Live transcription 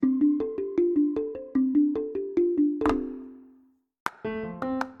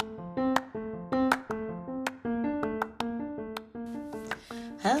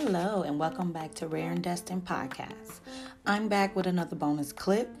Hello, and welcome back to Rare and Destined Podcast. I'm back with another bonus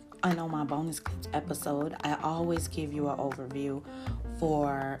clip. And on my bonus clips episode, I always give you an overview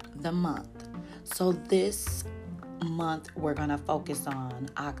for the month. So this month, we're going to focus on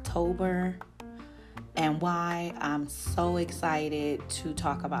October. And why I'm so excited to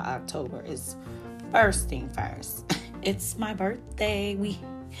talk about October is first thing first. It's my birthday.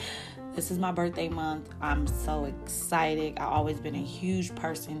 This is my birthday month. I'm so excited. I've always been a huge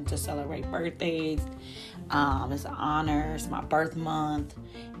person to celebrate birthdays. It's an honor. It's my birth month.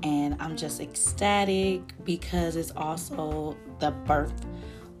 And I'm just ecstatic because it's also the birth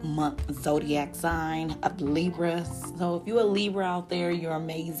month zodiac sign of Libra. So if you're a Libra out there, you're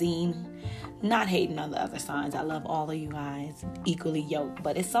amazing. Not hating on the other signs. I love all of you guys equally yoked.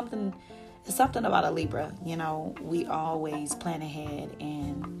 But it's something about a Libra. You know, we always plan ahead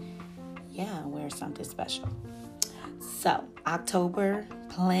and we're something special. So, October,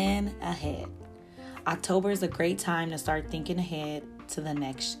 plan ahead. October is a great time to start thinking ahead to the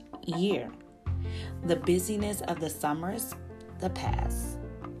next year. The busyness of the summers, the past,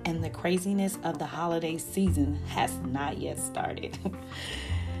 and the craziness of the holiday season has not yet started.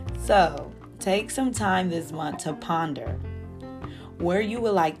 So, take some time this month to ponder where you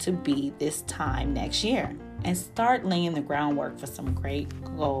would like to be this time next year and start laying the groundwork for some great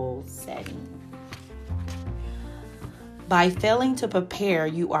goal setting. By failing to prepare,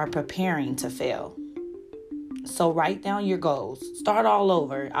 you are preparing to fail. So write down your goals. Start all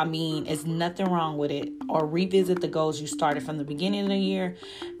over. It's nothing wrong with it. Or revisit the goals you started from the beginning of the year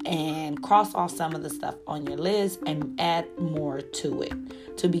and cross off some of the stuff on your list and add more to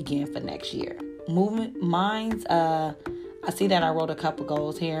it to begin for next year. I see that I wrote a couple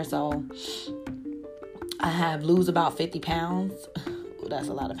goals here. So I have lose about 50 pounds. Ooh, that's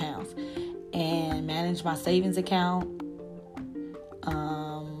a lot of pounds. And manage my savings account.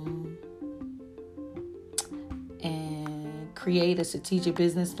 And create a strategic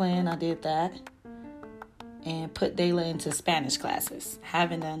business plan. I did that. And put Dayla into Spanish classes.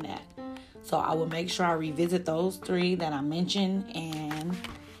 Haven't done that. So I will make sure I revisit those 3 that I mentioned. And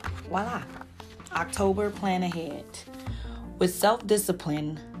voila. October, plan ahead. With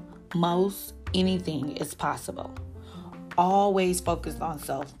self-discipline, most anything is possible. Always focus on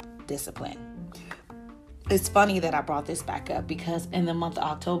self-discipline. It's funny that I brought this back up because in the month of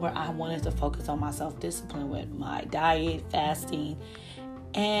October, I wanted to focus on my self-discipline with my diet, fasting,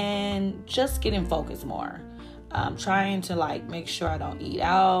 and just getting focused more. Trying to make sure I don't eat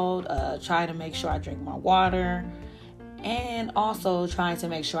out, trying to make sure I drink more water, and also trying to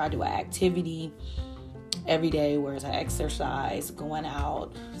make sure I do an activity every day, where it's an exercise, going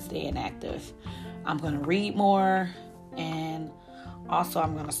out, staying active. I'm going to read more, and also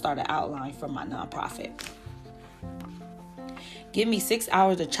I'm going to start an outline for my nonprofit. Give me 6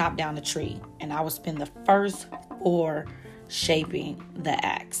 hours to chop down a tree, and I will spend the first 4 shaping the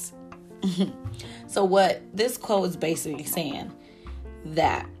axe. So what this quote is basically saying,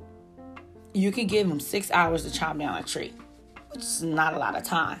 that you can give them 6 hours to chop down a tree, which is not a lot of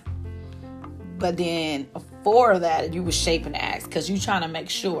time. But then 4 of that, you were shaping the axe because you're trying to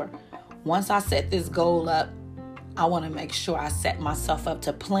make sure, once I set this goal up, I want to make sure I set myself up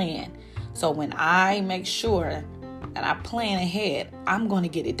to plan. So when I make sure that I plan ahead, I'm going to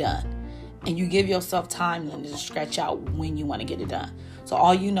get it done. And you give yourself time to stretch out when you want to get it done. So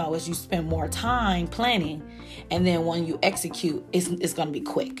all you know is you spend more time planning, and then when you execute, it's going to be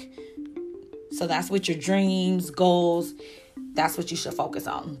quick. So that's what your dreams, goals, that's what you should focus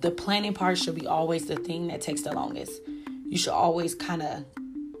on. The planning part should be always the thing that takes the longest. You should always kind of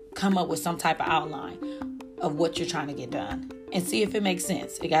come up with some type of outline of what you're trying to get done and see if it makes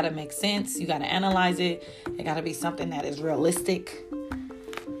sense. It got to make sense. You got to analyze it. It got to be something that is realistic.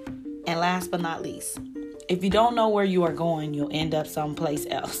 And last but not least, if you don't know where you are going, you'll end up someplace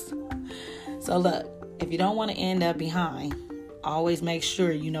else. So look, if you don't want to end up behind, always make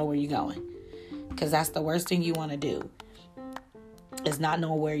sure you know where you're going, because that's the worst thing you want to do, is not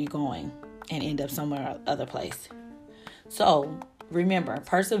know where you're going and end up somewhere other place. So remember,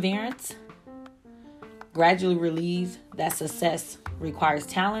 perseverance gradually relieves that success requires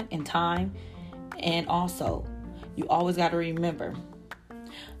talent and time. And also, you always got to remember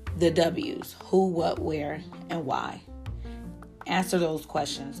the W's: who, what, where, and why. Answer those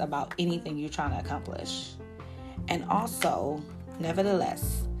questions about anything you're trying to accomplish. And also,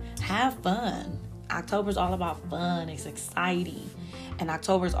 nevertheless, have fun. October is all about fun. It's exciting. And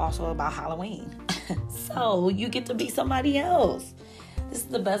October is also about Halloween. So you get to be somebody else. This is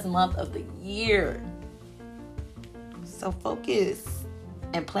the best month of the year. So focus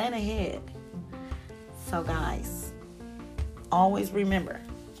and plan ahead. So guys, always remember,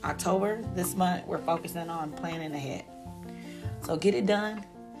 October, this month, we're focusing on planning ahead. So get it done.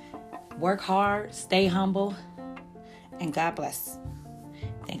 Work hard. Stay humble. And God bless.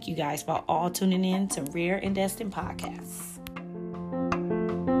 Thank you guys for all tuning in to Rare and Destined Podcasts.